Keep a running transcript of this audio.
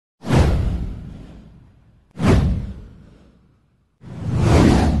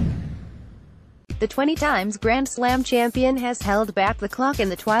The 20 times Grand Slam champion has held back the clock in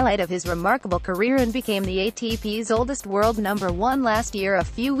the twilight of his remarkable career and became the ATP's oldest world number one last year, a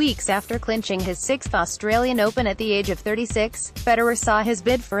few weeks after clinching his 6th Australian Open at the age of 36. Federer saw his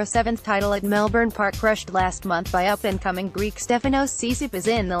bid for a 7th title at Melbourne Park crushed last month by up-and-coming Greek Stefanos Tsitsipas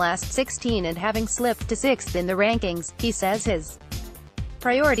in the last 16 and having slipped to 6th in the rankings. He says his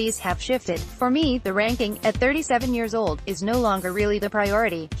priorities have shifted. "For me, the ranking, at 37 years old, is no longer really the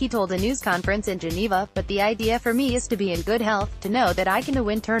priority," he told a news conference in Geneva, "but the idea for me is to be in good health, to know that I can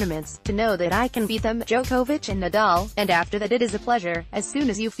win tournaments, to know that I can beat them, Djokovic and Nadal, and after that it is a pleasure. As soon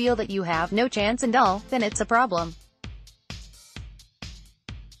as you feel that you have no chance and all, then it's a problem.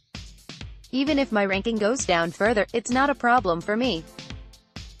 Even if my ranking goes down further, it's not a problem for me.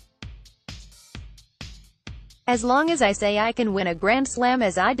 As long as I say I can win a Grand Slam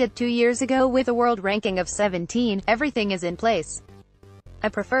as I did 2 years ago with a world ranking of 17, everything is in place. I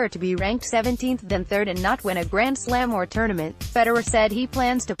prefer to be ranked 17th than 3rd and not win a Grand Slam or tournament." Federer said he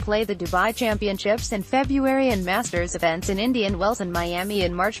plans to play the Dubai Championships in February and Masters events in Indian Wells and Miami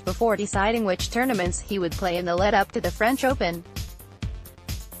in March before deciding which tournaments he would play in the lead-up to the French Open.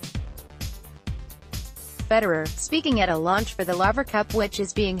 Federer, speaking at a launch for the Laver Cup, which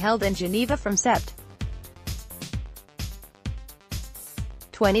is being held in Geneva from Sept.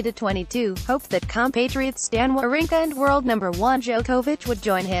 20 to 22, hoped that compatriots Stan Wawrinka and world number 1 Djokovic would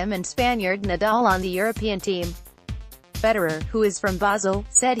join him and Spaniard Nadal on the European team. Federer, who is from Basel,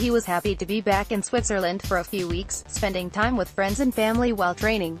 said he was happy to be back in Switzerland for a few weeks, spending time with friends and family while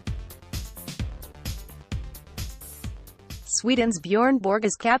training. Sweden's Bjorn Borg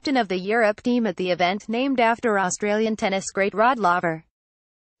is captain of the Europe team at the event, named after Australian tennis great Rod Laver.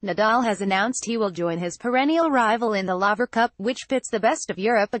 Nadal has announced he will join his perennial rival in the Laver Cup, which pits the best of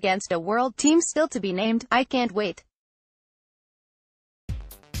Europe against a world team still to be named. "I can't wait.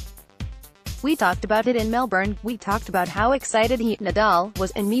 We talked about it in Melbourne, we talked about how excited Nadal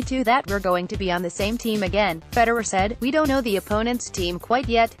was, and me too, that we're going to be on the same team again," Federer said. "We don't know the opponent's team quite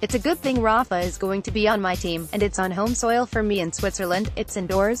yet. It's a good thing Rafa is going to be on my team, and it's on home soil for me in Switzerland. It's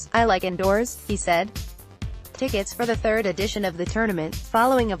indoors. I like indoors," he said. Tickets for the 3rd edition of the tournament,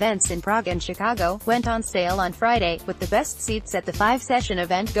 following events in Prague and Chicago, went on sale on Friday, with the best seats at the 5-session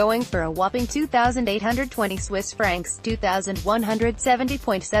event going for a whopping €2,820 Swiss francs,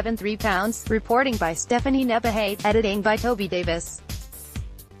 £2,170.73, reporting by Stephanie Nepahate, editing by Toby Davis.